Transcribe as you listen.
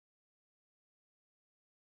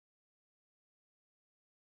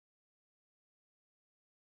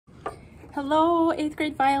Hello, 8th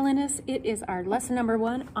grade violinists. It is our lesson number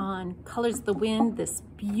 1 on Colors of the Wind, this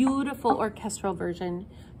beautiful orchestral version.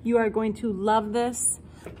 You are going to love this.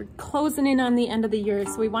 We're closing in on the end of the year,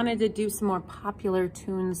 so we wanted to do some more popular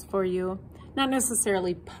tunes for you. Not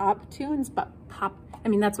necessarily pop tunes, but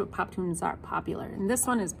that's what pop tunes are, popular. And this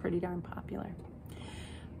one is pretty darn popular.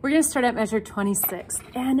 We're gonna start at measure 26.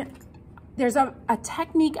 And there's a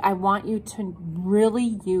technique I want you to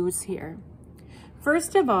really use here.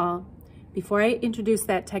 First of all, before I introduce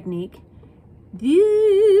that technique,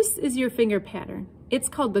 this is your finger pattern. It's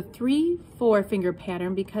called the 3-4 finger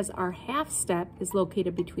pattern because our half step is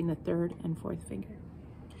located between the 3rd and 4th finger.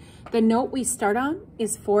 The note we start on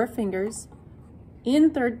is 4 fingers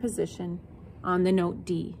in 3rd position on the note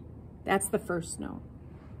D. That's the first note.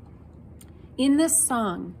 In this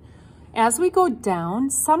song, as we go down,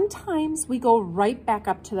 sometimes we go right back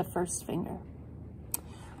up to the 1st finger.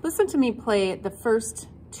 Listen to me play the first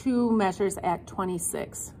 2 measures at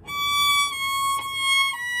 26.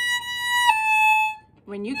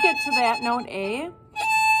 When you get to that note A,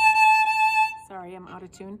 sorry, I'm out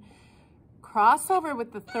of tune, cross over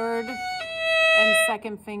with the 3rd and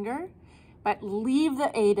 2nd finger, but leave the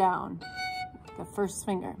A down, the 1st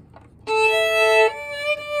finger.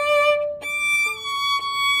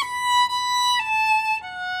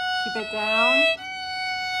 Keep it down,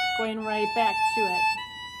 going right back to it.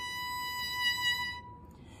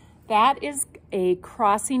 That is a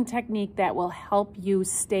crossing technique that will help you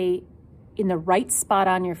stay in the right spot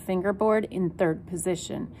on your fingerboard in 3rd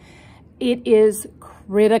position. It is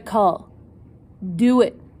critical. Do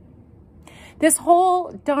it. This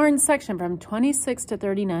whole darn section from 26 to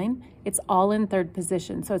 39, it's all in 3rd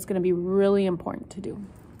position, so it's going to be really important to do.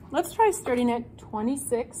 Let's try starting at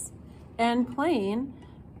 26 and playing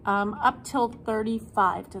up till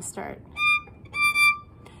 35 to start.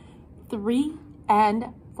 3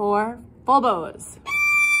 and 4 full bows.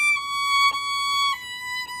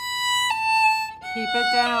 Keep it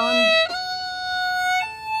down.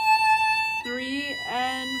 3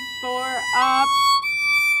 and 4 up.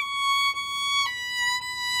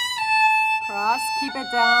 Cross, keep it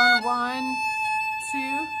down. 1,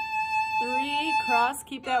 2, 3. Cross,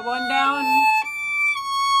 keep that 1 down.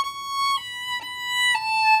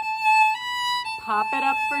 Pop it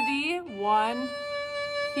up for D. 1.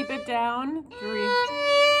 Keep it down. 3.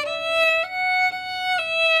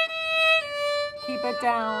 Keep it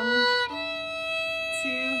down.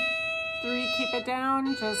 2, 3, keep it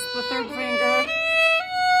down. Just the 3rd finger.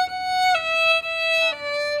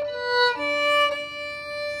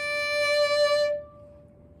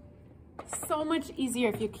 So much easier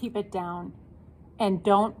if you keep it down and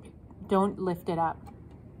don't lift it up.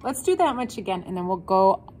 Let's do that much again, and then we'll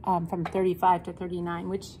go from 35 to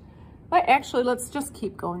 39, actually, let's just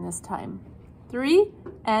keep going this time. 3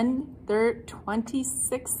 and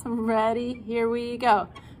 26, I'm ready. Here we go.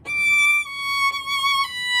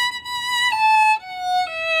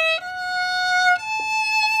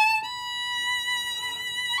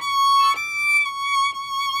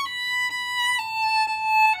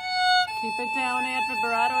 Keep it down, add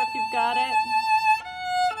vibrato if you've got it.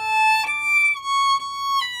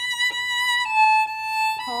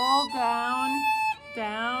 Pull down,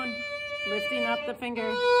 down, lifting up the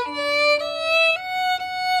finger.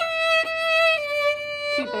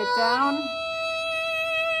 Keep it down.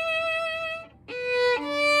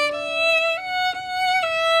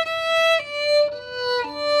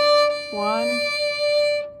 One,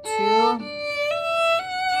 2.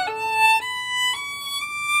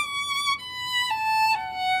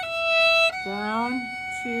 Down,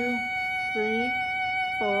 2, 3,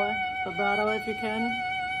 4. Vibrato if you can.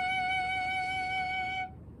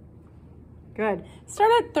 Good.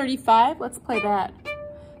 Start at 35. Let's play that.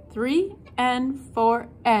 3 and 4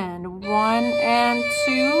 and 1 and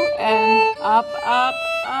 2 and up, up,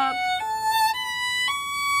 up.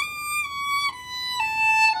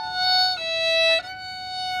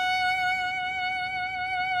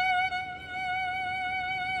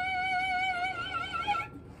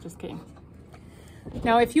 Just kidding.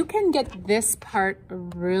 Now, if you can get this part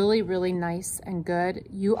really, really nice and good,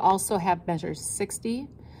 you also have measures 60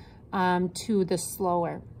 to the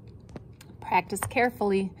slower. Practice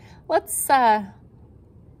carefully. Let's,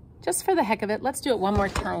 just for the heck of it, let's do it one more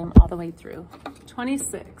time all the way through.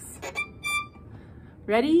 26.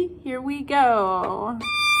 Ready? Here we go.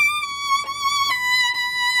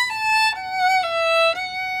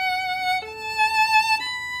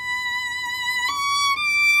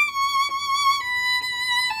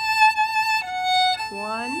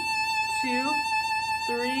 One, 2,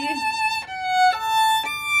 3.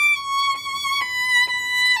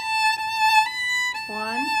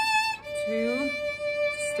 One,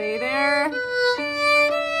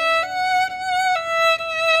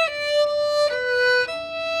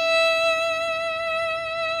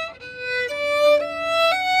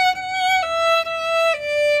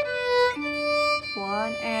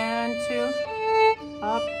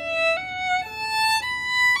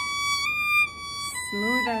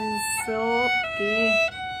 and silky.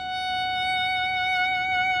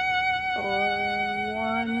 4,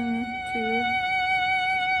 1, 2.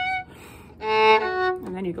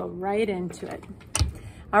 And then you go right into it.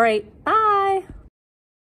 All right, bye.